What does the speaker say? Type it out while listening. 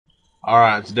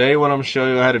Alright, today what I'm going to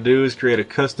show you how to do is create a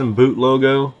custom boot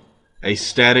logo, a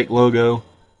static logo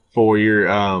for your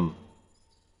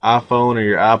iPhone or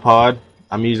your iPod.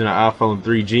 I'm using an iPhone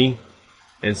 3G,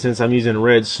 and since I'm using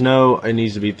red snow, it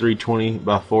needs to be 320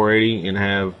 by 480 and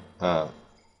have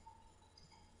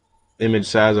image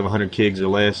size of 100 gigs or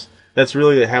less. That's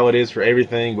really how it is for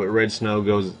everything, but red snow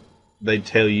goes, they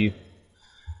tell you.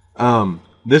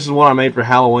 This is one I made for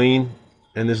Halloween,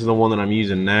 and this is the one that I'm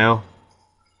using now.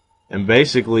 And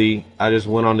basically, I just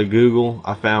went onto Google,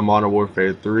 I found Modern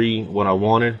Warfare 3, what I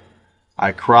wanted.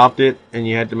 I cropped it, and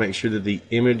you have to make sure that the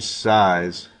image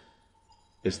size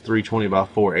is 320 by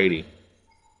 480.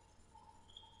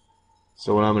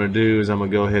 So what I'm going to do is I'm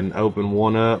going to go ahead and open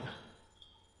one up.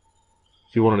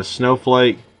 If you wanted a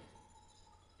snowflake,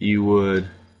 you would...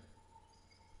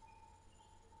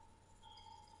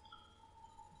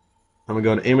 I'm going to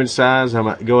go to image size, I'm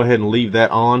going to go ahead and leave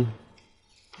that on.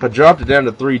 If I dropped it down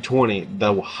to 320,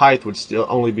 the height would still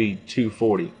only be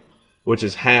 240, which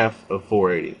is half of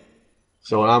 480.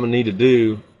 So what I'm going to need to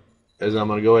do is I'm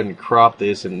going to go ahead and crop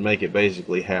this and make it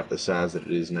basically half the size that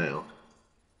it is now.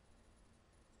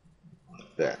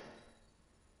 Like that.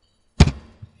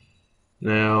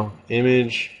 Now,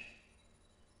 image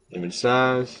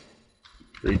size,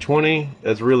 320,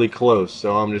 that's really close.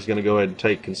 So I'm just going to go ahead and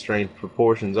take constraint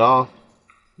proportions off,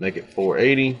 make it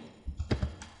 480.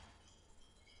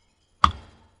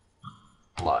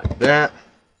 Like that.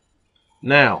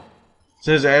 Now,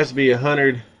 since it has to be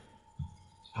 100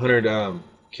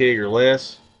 gig or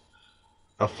less,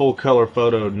 a full color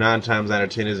photo 9 times out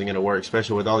of 10 isn't going to work,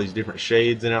 especially with all these different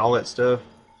shades and all that stuff.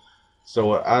 So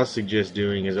what I suggest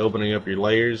doing is opening up your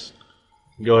layers.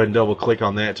 Go ahead and double click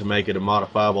on that to make it a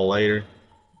modifiable layer.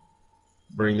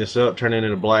 Bring this up, turn it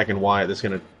into black and white. That's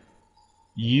going to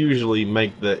usually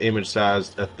make the image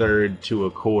size 1/3 to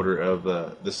 1/4 of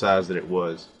the size that it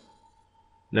was.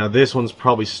 Now this one's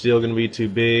probably still going to be too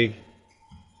big,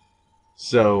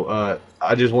 so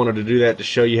I just wanted to do that to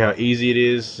show you how easy it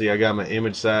is. See, I got my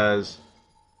image size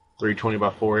 320 by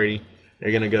 480.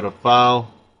 You're going to go to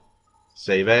File,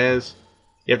 Save As.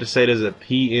 You have to save it as a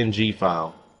PNG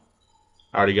file.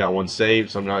 I already got one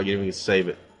saved, so I'm not going to save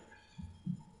it.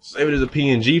 Save it as a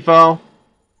PNG file.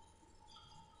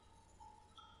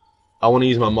 I want to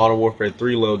use my Modern Warfare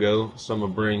 3 logo, so I'm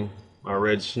going to bring my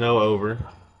red snow over.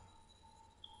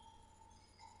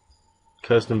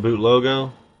 Custom boot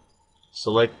logo,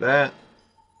 select that,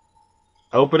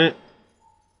 open it,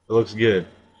 it looks good.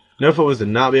 Now if it was to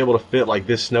not be able to fit like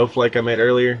this snowflake I made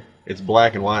earlier, it's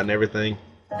black and white and everything,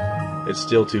 it's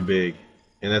still too big,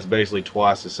 and that's basically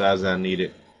twice the size that I need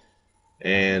it,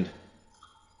 and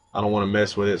I don't want to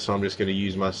mess with it, so I'm just going to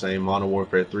use my same Modern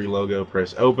Warfare 3 logo.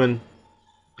 Press open,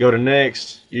 go to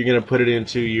next. You're going to put it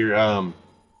into your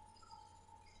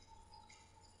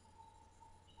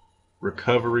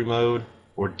recovery mode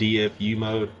or DFU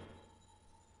mode.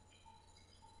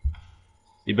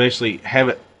 You basically have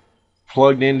it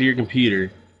plugged into your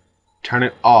computer, turn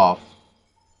it off,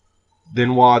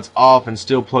 then while it's off and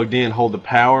still plugged in, hold the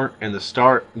power and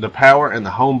the power and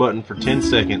the home button for 10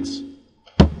 seconds,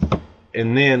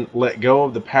 and then let go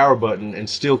of the power button and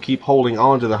still keep holding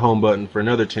on to the home button for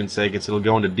another 10 seconds. It'll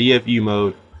go into DFU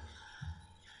mode,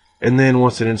 and then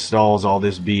once it installs all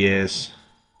this BS,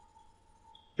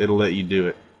 it'll let you do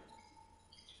it.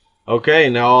 Okay,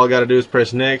 now all I got to do is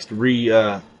press next,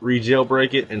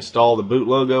 re-jailbreak it, install the boot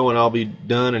logo, and I'll be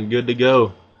done and good to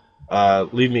go.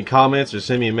 Leave me comments or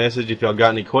send me a message if y'all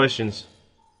got any questions.